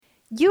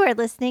You are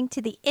listening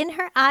to the In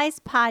Her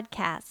Eyes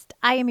podcast.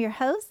 I am your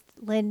host,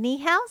 Lynn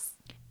Niehaus.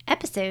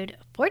 Episode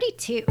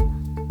 42.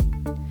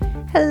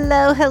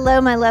 Hello,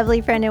 my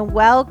lovely friend, and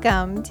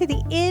welcome to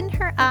the In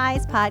Her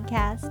Eyes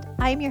podcast.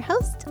 I am your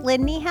host,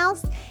 Lynn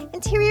Niehaus,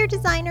 interior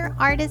designer,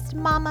 artist,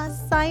 mama,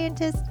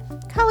 scientist,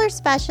 color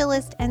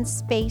specialist, and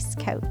space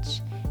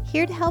coach,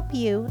 here to help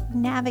you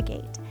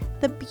navigate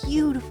the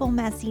beautiful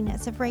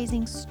messiness of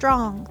raising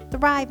strong,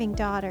 thriving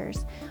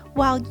daughters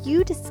while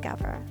you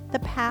discover the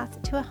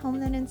path to a home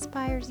that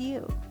inspires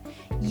you.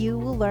 You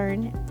will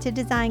learn to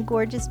design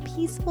gorgeous,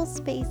 peaceful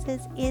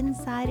spaces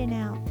inside and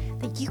out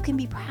that you can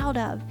be proud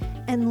of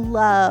and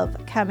love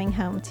coming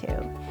home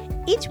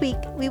to. Each week,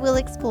 we will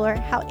explore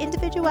how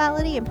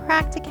individuality and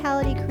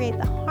practicality create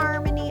the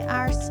harmony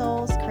our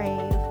souls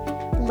crave.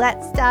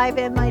 Let's dive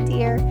in, my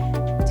dear,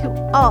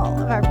 to all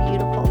of our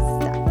beautiful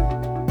stuff.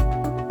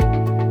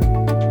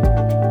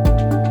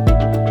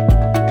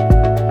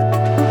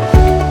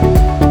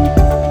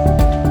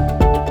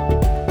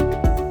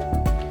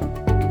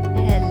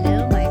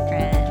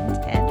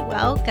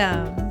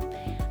 Welcome.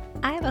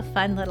 I have a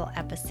fun little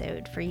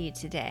episode for you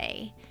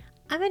today.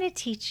 I'm going to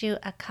teach you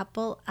a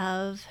couple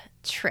of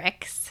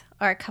tricks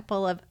or a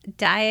couple of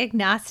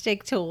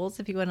diagnostic tools,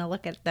 if you want to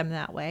look at them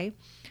that way,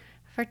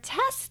 for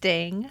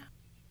testing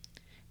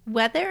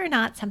whether or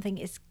not something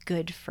is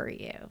good for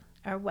you,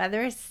 or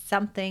whether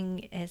something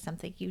is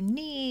something you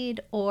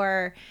need,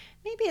 or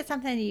maybe it's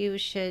something you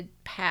should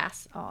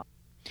pass on.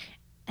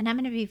 And I'm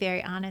going to be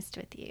very honest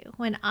with you.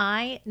 When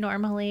I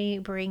normally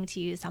bring to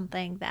you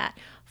something that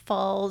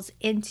falls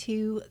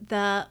into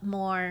the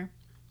more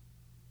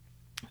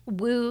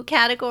woo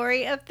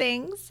category of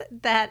things,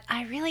 that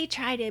I really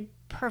try to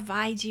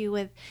provide you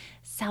with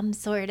some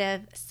sort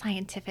of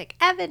scientific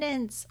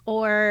evidence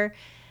or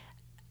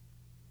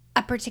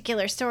a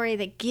particular story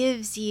that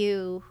gives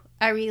you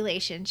a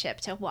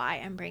relationship to why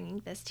I'm bringing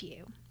this to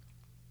you.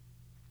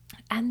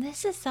 And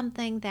this is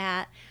something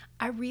that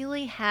I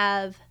really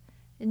have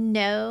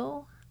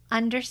no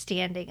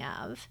understanding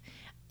of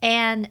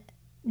and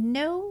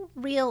no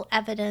real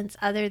evidence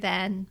other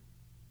than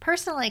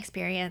personal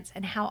experience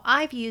and how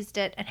I've used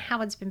it and how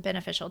it's been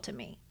beneficial to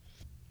me.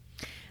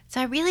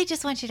 So I really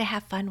just want you to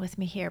have fun with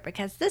me here,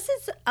 because this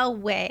is a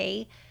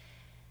way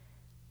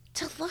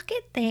to look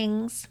at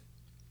things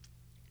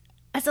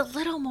as a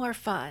little more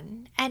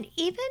fun. And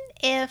even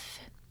if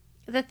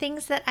the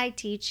things that I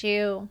teach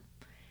you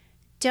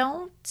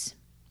don't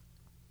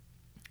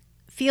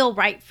feel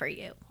right for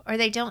you, or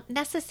they don't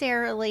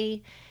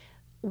necessarily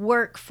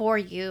work for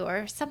you,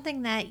 or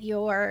something that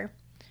you're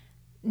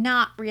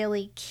not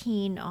really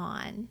keen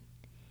on,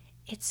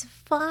 it's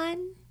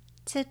fun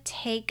to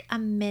take a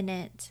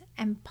minute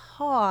and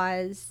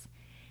pause,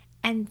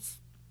 and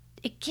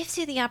it gives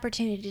you the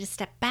opportunity to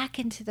step back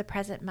into the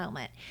present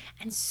moment.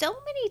 And so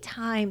many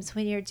times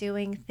when you're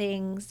doing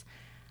things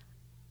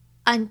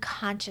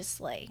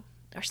unconsciously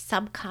or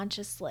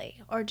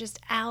subconsciously, or just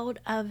out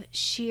of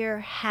sheer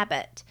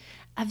habit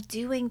of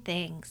doing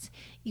things,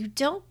 you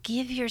don't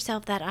give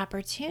yourself that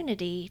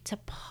opportunity to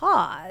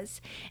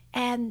pause.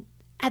 And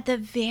at the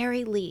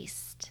very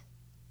least,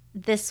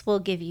 this will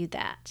give you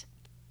that,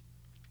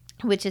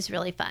 which is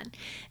really fun.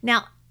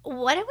 Now,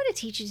 what I want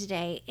to teach you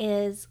today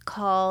is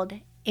called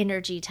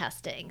energy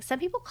testing. Some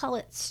people call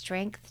it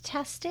strength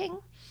testing.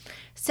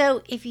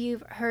 So if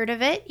you've heard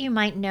of it, you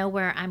might know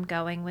where I'm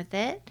going with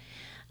it.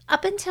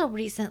 Up until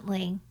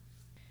recently,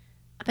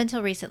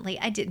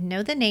 I didn't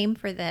know the name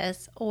for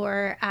this,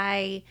 or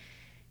I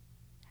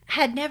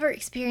had never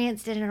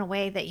experienced it in a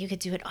way that you could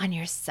do it on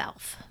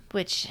yourself,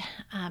 which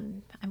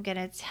I'm going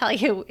to tell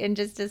you in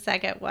just a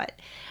second what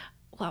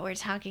we're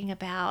talking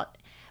about.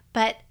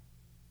 But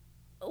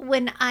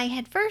when I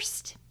had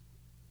first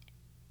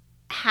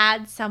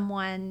had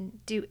someone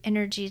do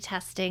energy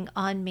testing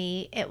on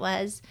me, it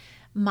was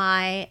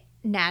my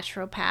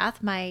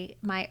naturopath,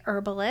 my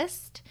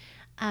herbalist.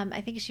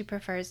 I think she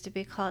prefers to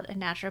be called a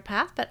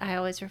naturopath, but I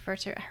always refer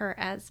to her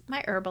as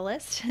my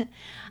herbalist.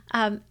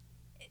 I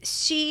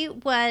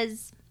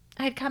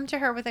had come to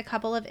her with a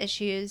couple of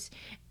issues,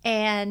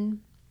 and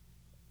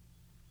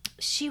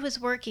she was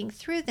working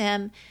through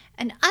them.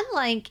 And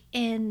unlike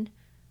in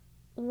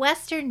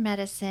Western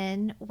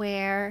medicine,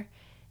 where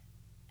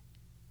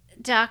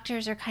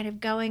doctors are kind of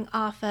going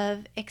off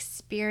of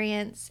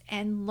experience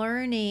and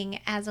learning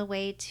as a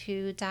way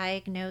to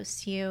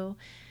diagnose you,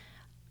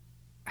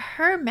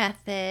 her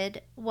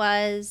method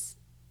was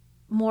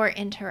more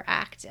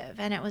interactive,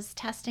 and it was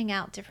testing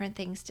out different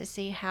things to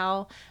see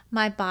how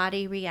my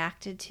body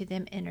reacted to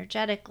them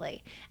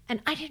energetically.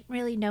 And I didn't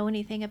really know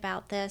anything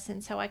about this,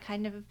 and so I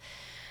kind of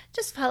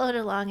just followed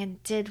along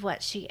and did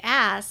what she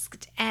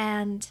asked,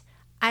 and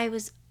I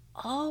was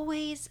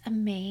always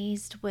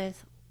amazed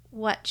with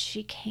what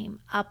she came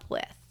up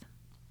with.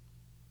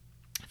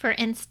 For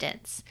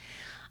instance,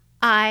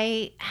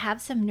 I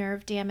have some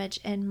nerve damage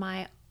in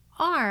my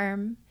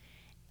arm,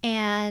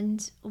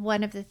 and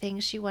one of the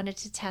things she wanted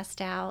to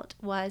test out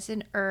was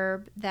an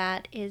herb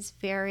that is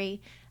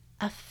very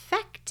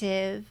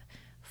effective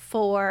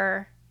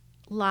for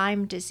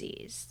Lyme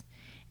disease.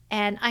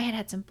 and I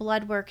had some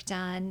blood work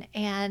done,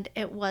 and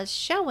it was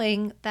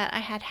showing that I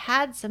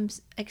had some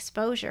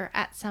exposure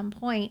at some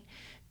point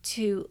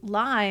to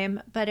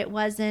Lyme, but it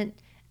wasn't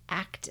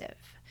active.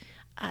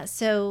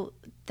 So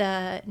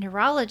the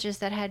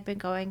neurologist that I had been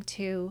going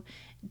to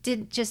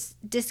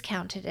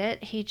discounted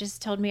it. He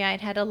just told me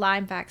I'd had a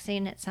Lyme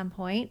vaccine at some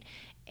point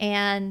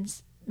and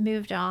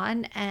moved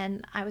on.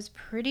 And I was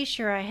pretty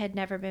sure I had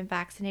never been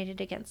vaccinated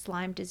against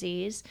Lyme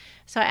disease.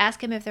 So I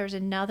asked him if there was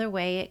another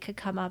way it could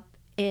come up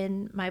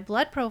in my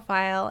blood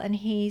profile. And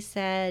he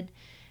said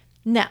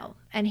no.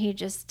 And he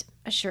just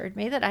assured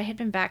me that I had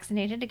been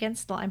vaccinated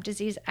against Lyme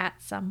disease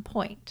at some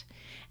point.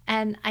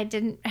 And I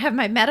didn't have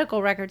my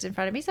medical records in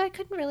front of me, so I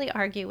couldn't really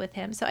argue with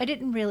him. So I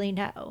didn't really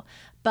know.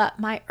 But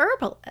my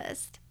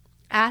herbalist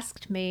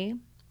asked me,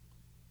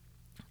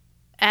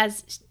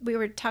 as we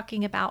were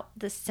talking about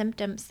the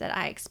symptoms that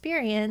I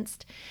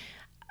experienced,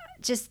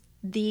 just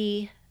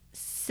the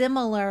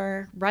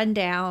similar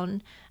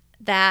rundown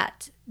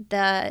that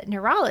the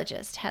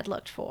neurologist had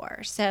looked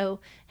for. So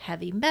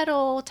heavy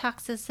metal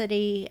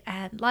toxicity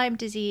and Lyme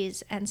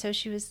disease. And so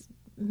she was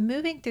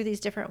moving through these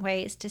different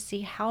ways to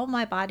see how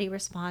my body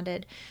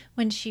responded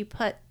when she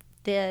put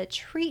the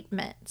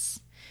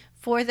treatments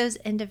for those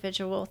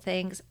individual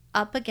things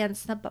up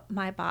against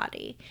my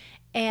body.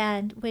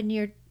 And when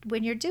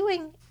you're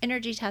doing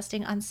energy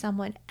testing on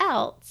someone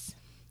else,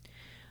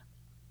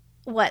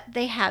 what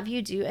they have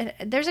you do,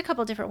 and there's a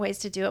couple different ways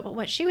to do it, but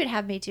what she would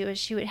have me do is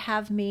she would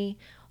have me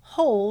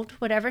hold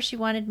whatever she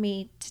wanted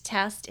me to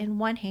test in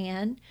one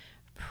hand,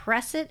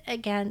 press it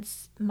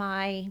against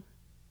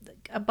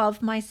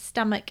above my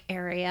stomach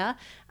area,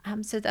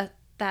 so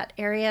that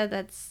area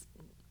that's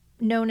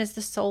known as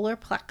the solar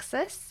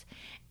plexus,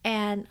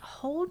 and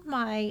hold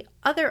my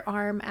other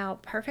arm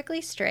out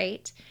perfectly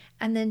straight,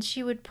 and then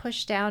she would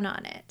push down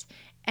on it.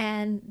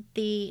 And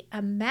the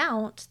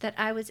amount that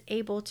I was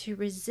able to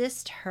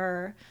resist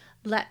her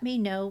let me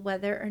know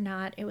whether or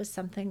not it was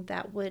something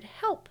that would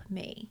help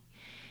me.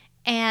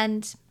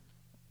 And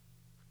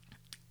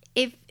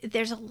if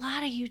there's a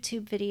lot of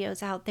YouTube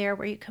videos out there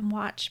where you can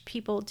watch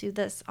people do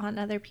this on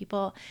other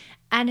people,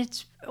 and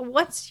it's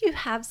once you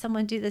have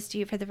someone do this to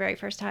you for the very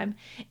first time,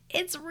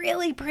 it's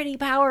really pretty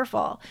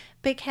powerful,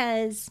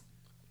 because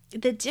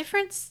the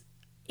difference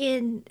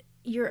in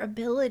your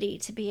ability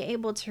to be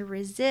able to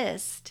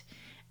resist,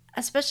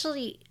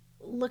 especially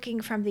looking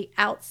from the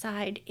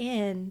outside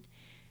in,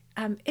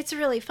 it's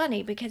really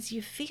funny because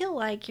you feel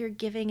like you're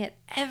giving it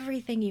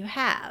everything you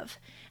have.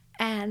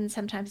 And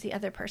sometimes the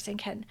other person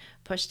can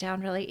push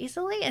down really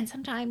easily, and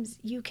sometimes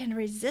you can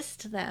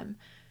resist them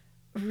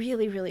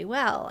really, really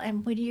well.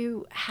 And when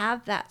you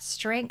have that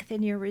strength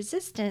in your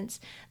resistance,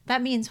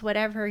 that means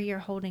whatever you're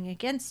holding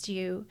against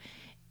you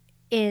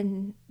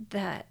in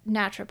the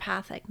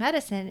naturopathic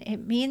medicine, it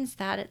means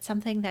that it's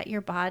something that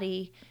your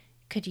body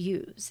could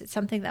use. It's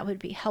something that would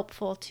be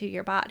helpful to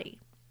your body.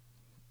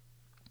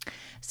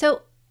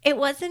 So it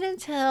wasn't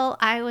until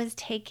I was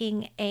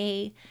taking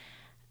an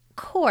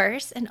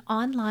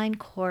online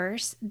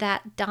course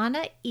that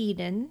Donna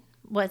Eden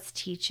was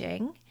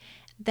teaching,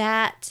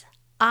 that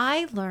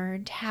I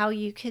learned how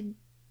you could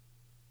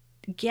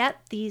get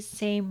these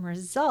same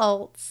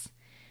results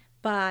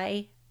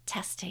by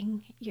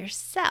testing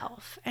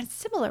yourself, and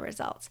similar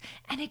results.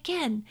 And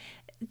again,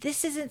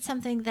 this isn't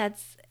something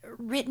that's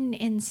written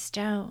in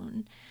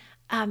stone.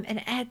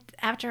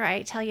 After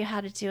I tell you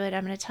how to do it,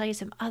 I'm going to tell you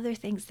some other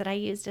things that I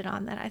used it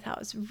on that I thought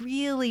was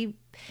really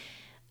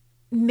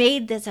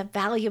made this a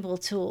valuable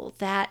tool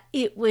that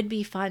it would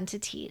be fun to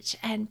teach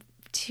and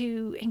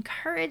to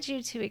encourage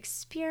you to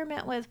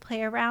experiment with,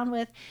 play around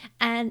with.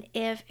 And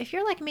if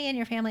you're like me and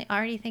your family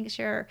already thinks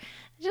you're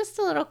just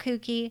a little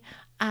kooky,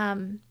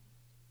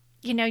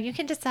 you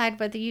can decide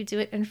whether you do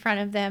it in front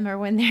of them or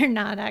when they're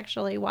not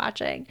actually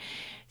watching.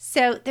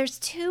 So there's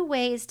 2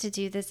 ways to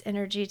do this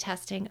energy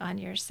testing on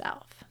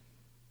yourself.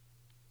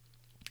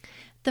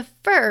 The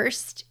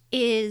first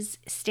is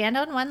stand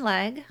on one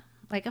leg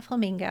like a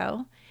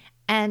flamingo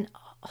and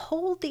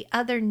hold the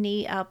other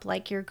knee up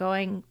like you're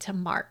going to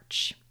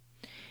march.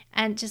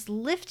 And just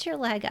lift your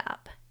leg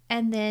up,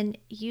 and then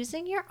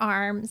using your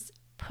arms,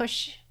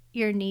 push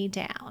your knee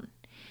down.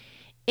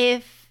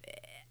 If,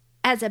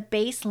 as a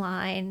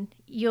baseline,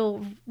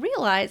 you'll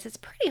realize it's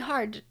pretty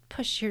hard to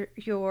push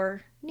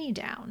your knee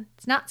down.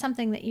 It's not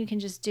something that you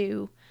can just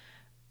do,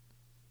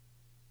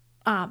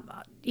 on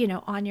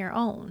your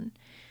own.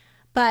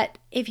 But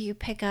if you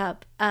pick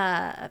up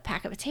a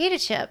pack of potato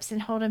chips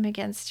and hold them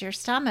against your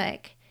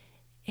stomach,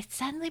 it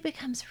suddenly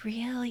becomes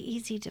really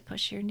easy to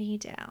push your knee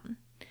down.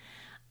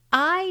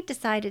 I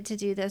decided to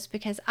do this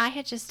because I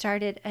had just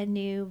started a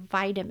new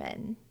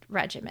vitamin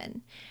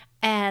regimen,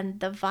 and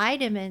the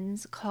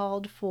vitamins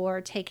called for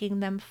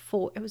taking them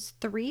it was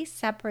 3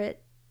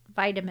 separate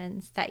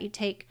vitamins that you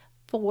take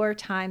 4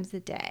 times a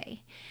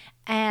day.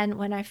 And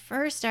when I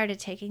first started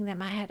taking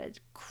them, I had an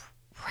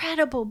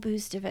incredible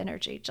boost of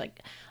energy,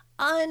 like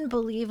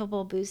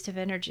unbelievable boost of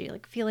energy,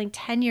 like feeling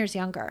 10 years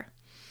younger.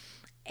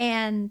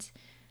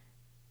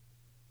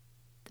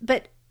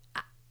 But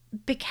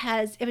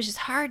because it was just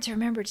hard to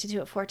remember to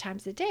do it 4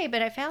 times a day.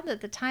 But I found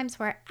that the times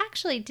where I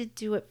actually did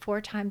do it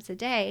 4 times a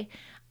day,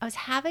 I was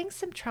having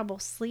some trouble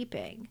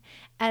sleeping.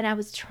 And I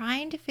was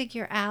trying to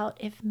figure out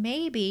if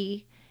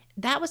maybe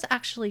that was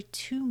actually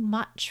too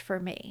much for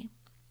me.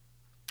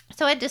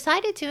 So I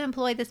decided to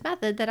employ this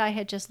method that I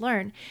had just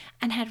learned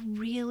and had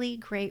really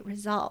great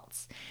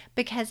results,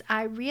 because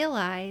I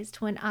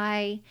realized when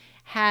I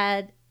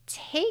had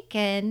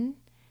taken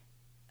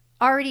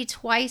already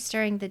twice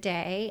during the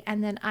day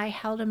and then I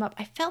held them up,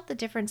 I felt the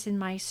difference in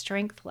my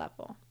strength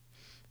level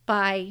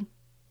by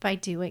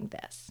doing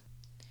this.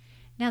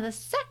 Now, the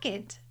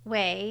second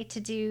way to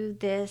do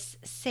this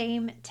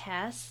same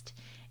test,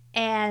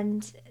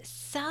 and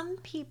some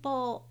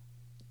people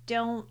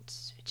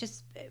don't,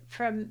 just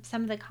from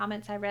some of the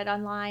comments I read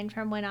online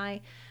from when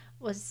I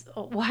was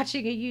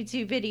watching a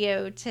YouTube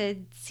video to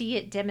see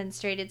it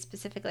demonstrated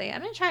specifically,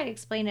 I'm going to try to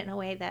explain it in a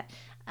way that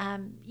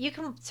you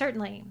can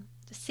certainly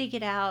seek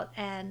it out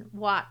and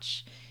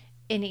watch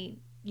any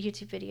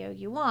YouTube video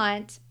you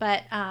want,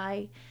 but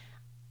I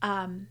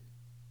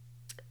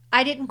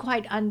didn't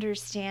quite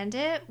understand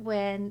it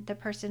when the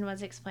person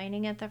was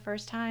explaining it the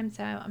first time.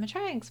 So I'm going to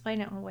try and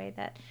explain it in a way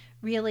that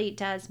really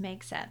does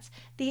make sense.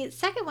 The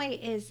second way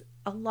is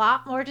a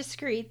lot more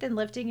discreet than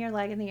lifting your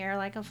leg in the air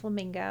like a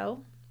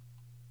flamingo.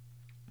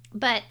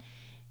 But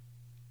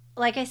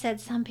like I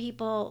said, some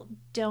people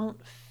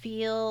don't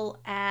feel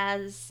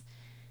as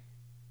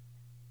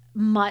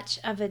much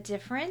of a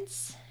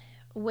difference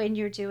when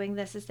you're doing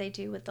this as they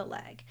do with the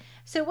leg.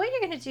 So what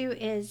you're going to do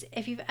is,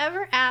 if you've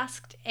ever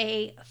asked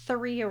a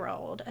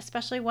 3-year-old,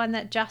 especially one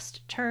that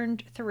just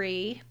turned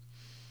 3,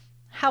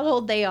 how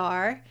old they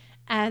are,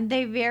 and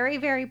they very,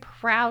 very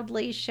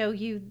proudly show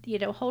you,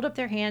 hold up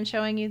their hand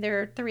showing you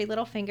their 3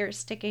 little fingers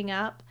sticking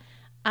up.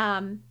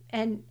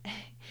 And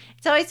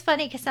it's always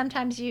funny because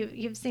sometimes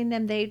you've seen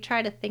them, they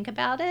try to think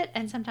about it,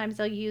 and sometimes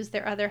they'll use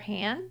their other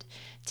hand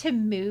to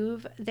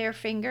move their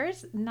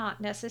fingers.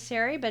 Not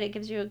necessary, but it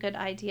gives you a good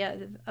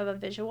idea of a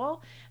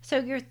visual. So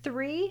your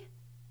 3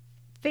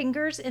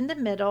 fingers in the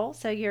middle,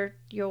 so your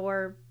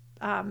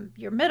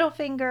middle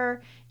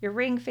finger, your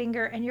ring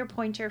finger, and your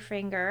pointer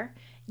finger,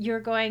 you're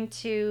going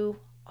to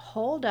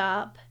hold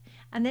up,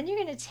 and then you're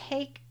going to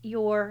take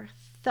your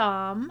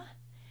thumb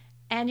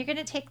and you're going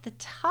to take the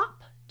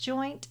top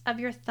joint of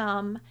your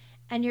thumb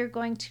and you're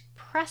going to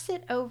press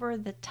it over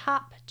the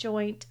top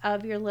joint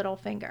of your little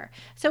finger.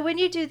 So when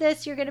you do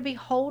this, you're going to be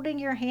holding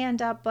your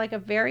hand up like a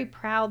very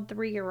proud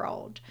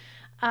 3-year-old.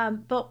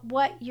 But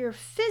what you're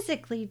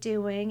physically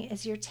doing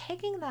is you're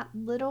taking that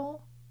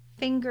little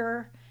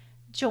finger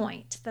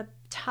joint, the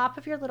top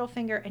of your little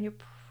finger, and you're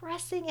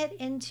pressing it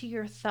into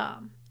your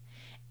thumb.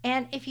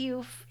 And if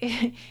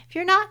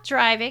you're not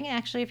driving,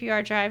 actually if you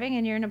are driving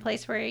and you're in a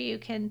place where you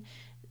can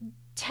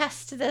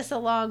test this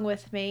along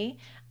with me,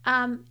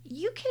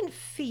 you can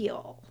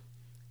feel,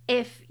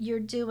 if you're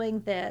doing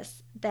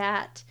this,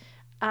 that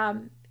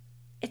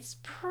it's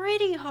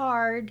pretty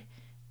hard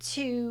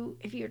to,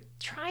 if you're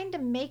trying to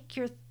make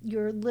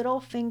your little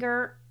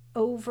finger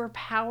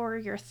overpower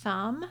your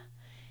thumb,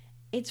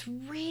 it's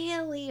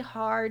really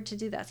hard to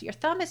do that. So your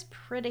thumb is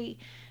pretty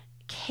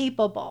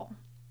capable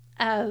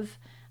of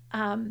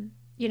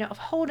of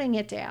holding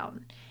it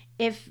down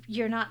if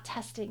you're not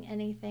testing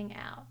anything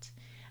out.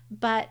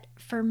 But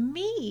for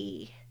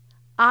me,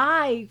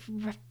 I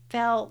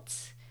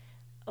felt,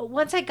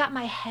 once I got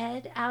my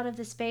head out of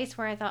the space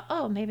where I thought,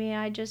 oh, maybe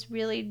I just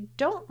really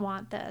don't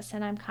want this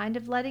and I'm kind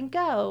of letting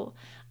go.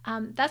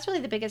 That's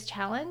really the biggest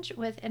challenge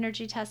with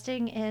energy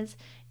testing, is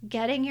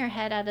getting your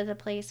head out of the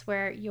place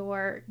where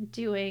you're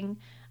doing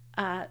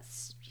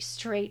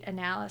straight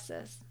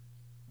analysis.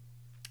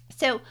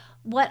 So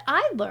what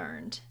I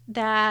learned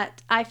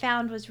that I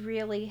found was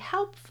really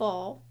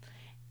helpful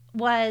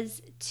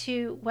was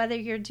to, whether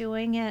you're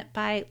doing it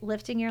by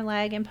lifting your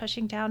leg and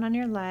pushing down on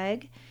your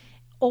leg,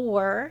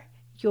 or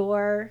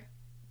you're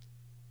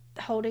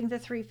holding the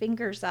 3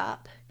 fingers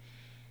up,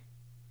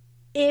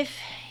 if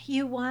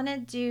you want to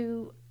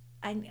do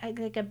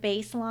like a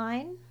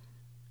baseline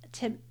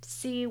to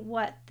see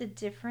what the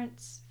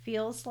difference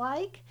feels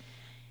like.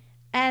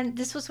 And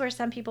this was where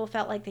some people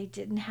felt like they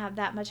didn't have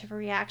that much of a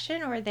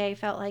reaction, or they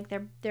felt like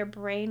their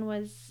brain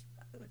was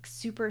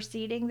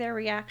superseding their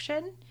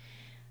reaction.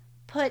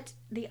 Put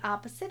the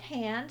opposite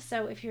hand.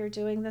 So if you're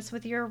doing this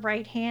with your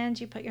right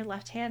hand, you put your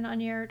left hand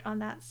on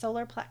that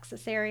solar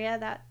plexus area,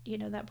 that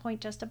that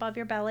point just above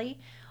your belly.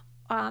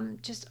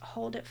 Just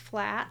hold it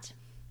flat,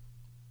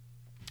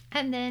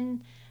 and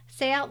then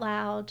say out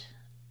loud,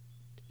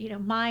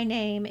 my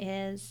name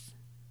is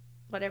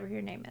whatever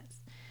your name is.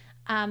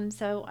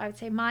 So I would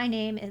say, my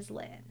name is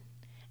Lynn,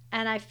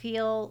 and I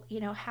feel,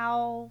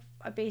 how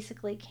I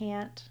basically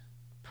can't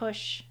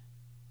push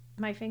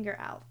my finger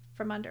out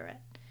from under it.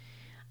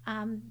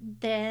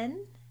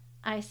 Then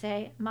I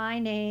say, my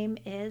name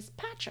is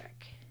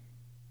Patrick,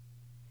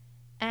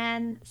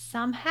 and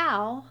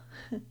somehow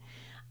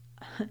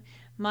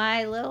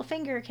my little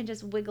finger can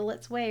just wiggle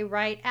its way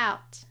right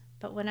out.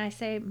 But when I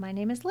say, my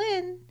name is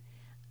Lynn,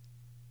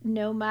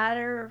 no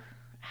matter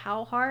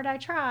how hard I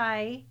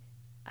try,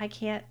 I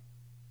can't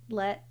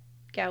let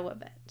go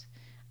of it.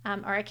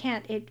 Or it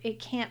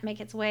can't make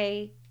its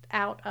way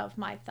out of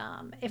my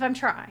thumb if I'm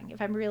trying,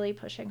 if I'm really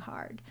pushing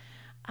hard.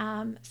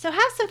 So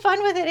have some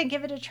fun with it and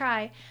give it a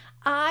try.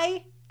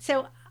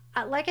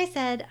 Like I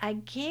said, I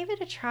gave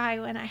it a try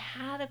when I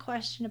had a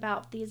question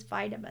about these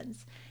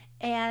vitamins.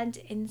 And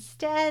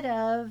instead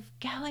of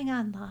going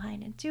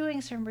online and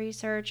doing some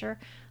research or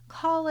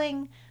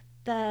calling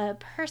the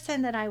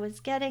person that I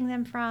was getting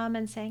them from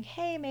and saying,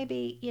 hey,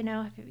 maybe,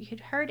 if you'd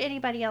heard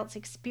anybody else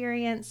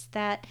experience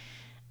that,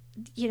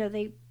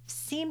 they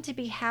seem to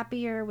be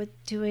happier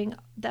with doing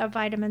the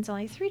vitamins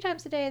only 3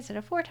 times a day instead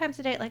of 4 times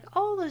a day, like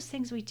all those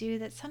things we do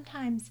that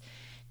sometimes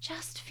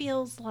just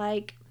feels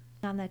like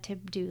on the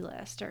to-do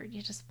list or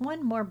just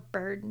one more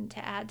burden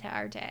to add to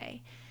our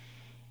day.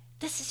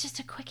 This is just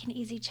a quick and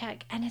easy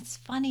check. And it's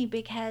funny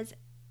because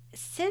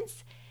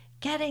since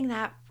getting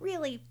that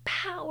really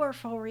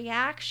powerful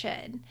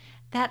reaction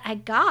that I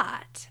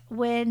got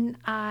when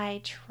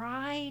I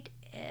tried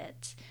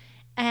it,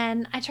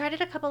 and I tried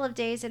it a couple of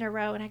days in a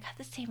row and I got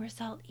the same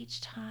result each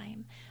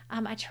time.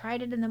 I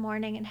tried it in the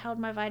morning and held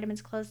my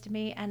vitamins close to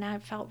me and I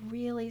felt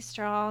really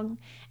strong.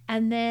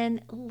 And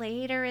then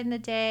later in the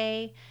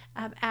day,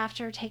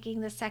 after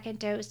taking the second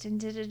dose and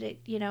did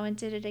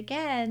it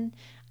again,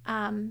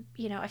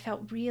 I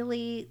felt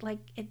really like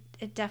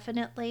it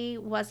definitely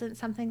wasn't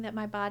something that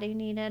my body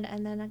needed.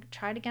 And then I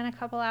tried again a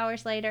couple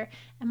hours later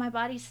and my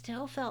body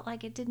still felt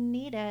like it didn't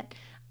need it.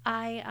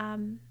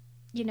 I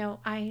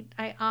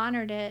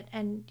honored it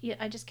and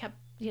I just kept,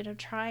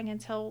 trying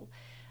until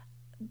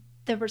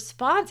the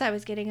response I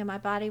was getting in my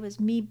body was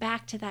me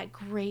back to that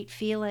great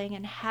feeling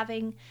and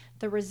having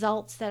the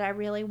results that I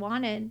really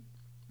wanted.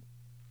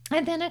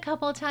 And then a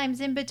couple of times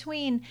in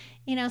between,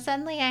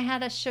 suddenly I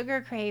had a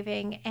sugar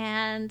craving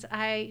and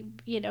I,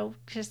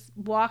 just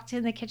walked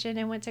in the kitchen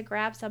and went to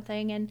grab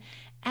something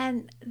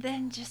and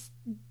then just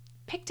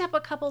picked up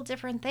a couple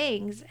different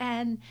things.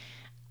 And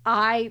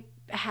I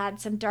had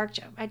some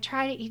I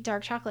try to eat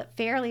dark chocolate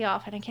fairly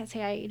often. I can't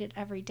say I eat it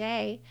every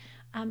day.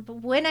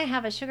 But when I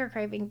have a sugar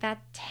craving,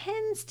 that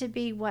tends to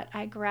be what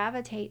I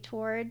gravitate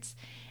towards.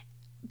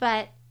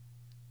 But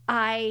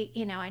I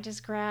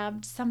just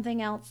grabbed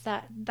something else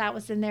that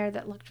was in there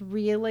that looked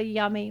really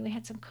yummy. We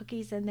had some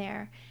cookies in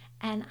there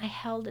and I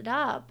held it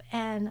up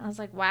and I was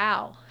like,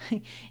 wow,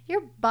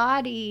 your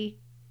body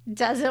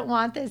doesn't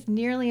want this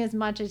nearly as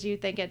much as you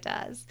think it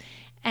does.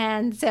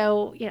 And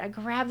so, I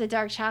grabbed the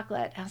dark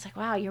chocolate and I was like,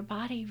 wow, your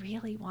body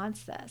really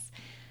wants this.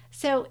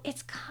 So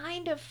it's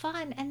kind of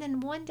fun. And then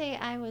one day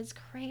I was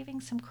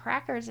craving some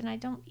crackers and I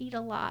don't eat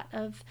a lot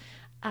of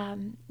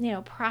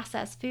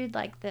processed food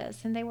like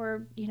this. And they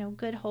were,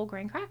 good whole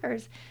grain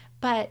crackers.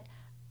 But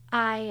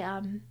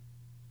I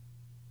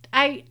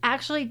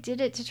actually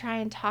did it to try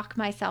and talk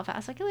myself out. I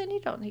was like, Elaine,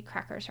 you don't need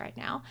crackers right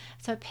now.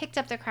 So I picked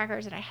up the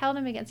crackers and I held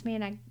them against me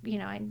and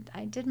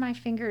I did my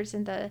fingers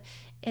in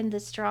the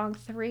strong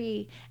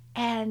 3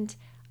 and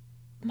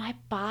my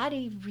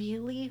body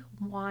really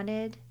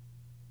wanted,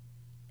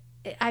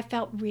 I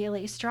felt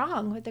really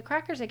strong with the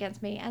crackers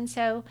against me. And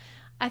so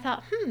I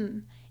thought,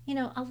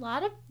 a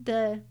lot of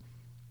the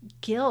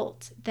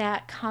guilt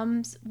that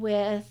comes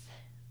with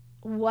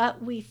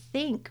what we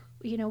think,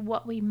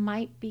 what we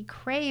might be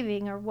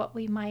craving or what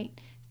we might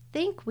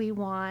think we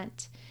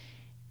want,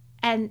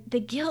 and the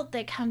guilt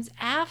that comes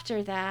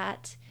after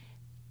that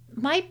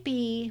might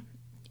be,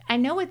 I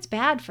know it's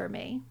bad for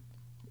me,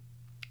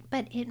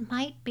 but it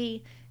might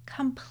be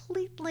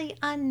completely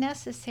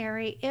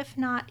unnecessary, if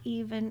not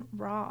even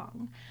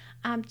wrong.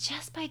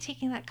 Just by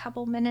taking that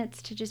couple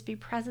minutes to just be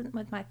present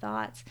with my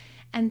thoughts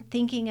and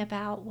thinking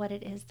about what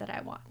it is that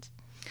I want.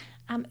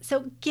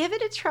 So give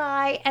it a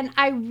try, and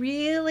I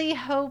really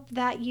hope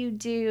that you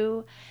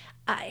do.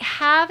 I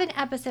have an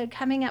episode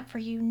coming up for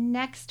you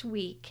next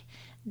week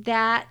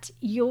that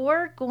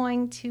you're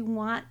going to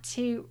want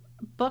to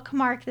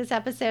bookmark this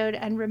episode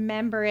and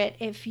remember it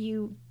if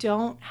you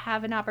don't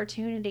have an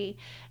opportunity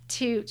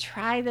to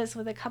try this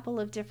with a couple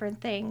of different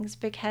things,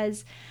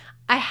 because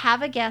I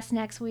have a guest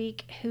next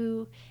week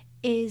who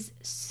is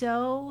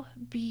so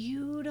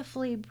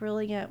beautifully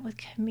brilliant with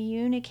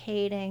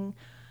communicating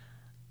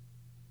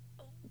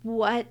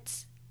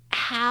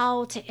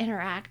how to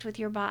interact with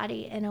your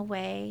body in a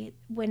way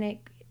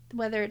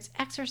whether it's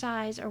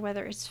exercise or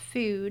whether it's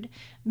food.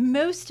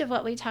 Most of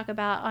what we talk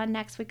about on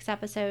next week's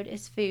episode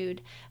is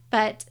food,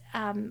 but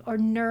or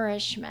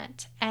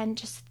nourishment, and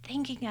just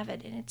thinking of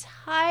it in an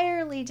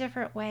entirely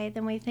different way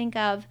than we think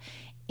of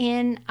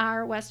in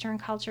our Western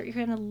culture. You're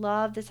going to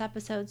love this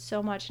episode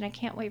so much, and I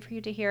can't wait for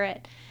you to hear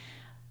it.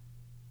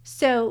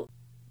 So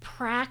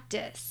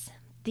practice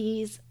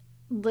these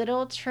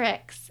little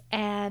tricks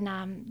and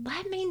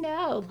let me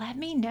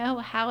know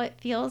how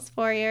it feels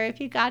for you, or if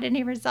you got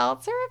any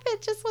results, or if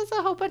it just was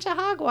a whole bunch of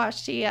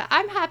hogwash to you.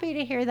 I'm happy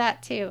to hear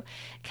that too,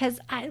 because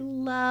I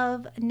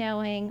love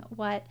knowing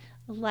what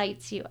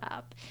lights you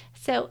up.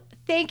 So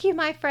thank you,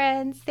 my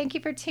friends. Thank you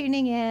for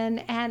tuning in,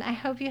 and I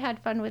hope you had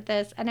fun with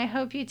this, and I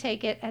hope you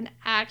take it and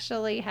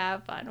actually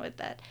have fun with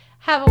it.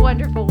 Have a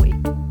wonderful week.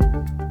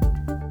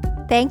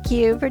 Thank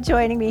you for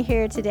joining me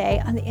here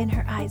today on the In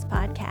Her Eyes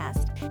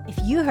podcast. If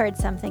you heard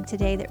something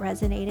today that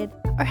resonated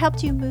or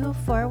helped you move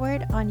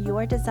forward on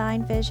your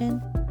design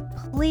vision,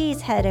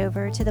 please head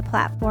over to the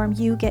platform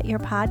you get your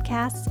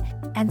podcasts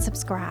and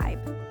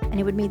subscribe. And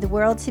it would mean the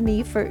world to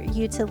me for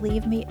you to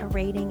leave me a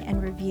rating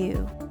and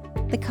review.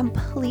 The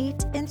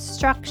complete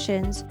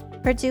instructions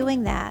for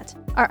doing that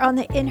are on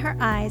the In Her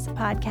Eyes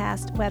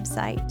podcast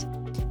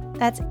website.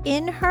 That's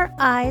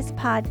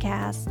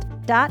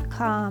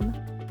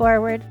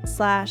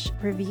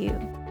inhereyes.com/review.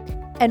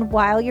 And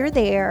while you're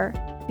there,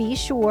 be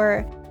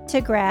sure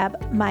to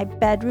grab my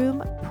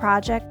bedroom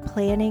project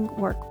planning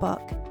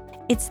workbook.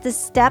 It's the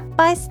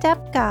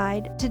step-by-step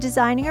guide to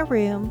designing a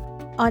room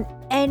on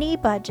any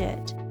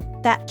budget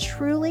that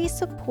truly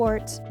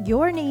supports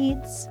your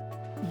needs,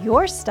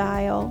 your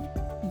style,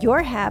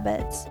 your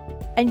habits,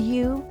 and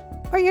you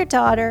or your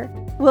daughter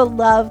will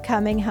love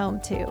coming home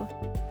to,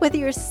 whether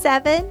you're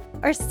 7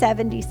 or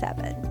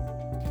 77.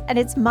 And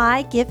it's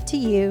my gift to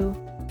you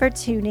for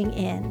tuning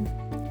in.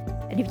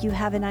 And if you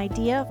have an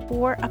idea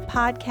for a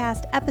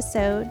podcast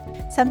episode,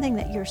 something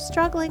that you're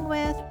struggling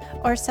with,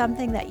 or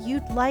something that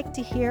you'd like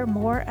to hear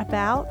more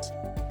about,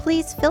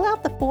 please fill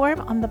out the form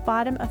on the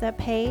bottom of the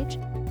page.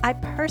 I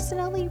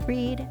personally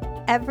read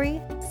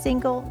every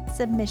single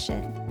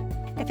submission.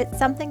 If it's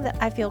something that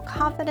I feel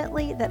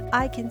confidently that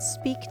I can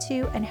speak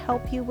to and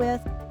help you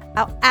with,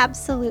 I'll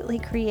absolutely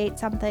create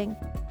something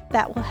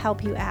that will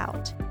help you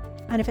out.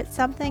 And if it's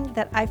something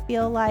that I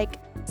feel like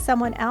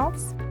someone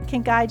else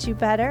can guide you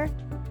better,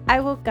 I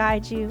will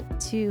guide you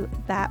to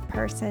that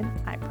person,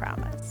 I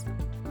promise.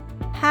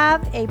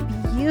 Have a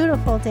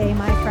beautiful day,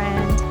 my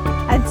friend.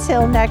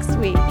 Until next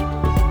week.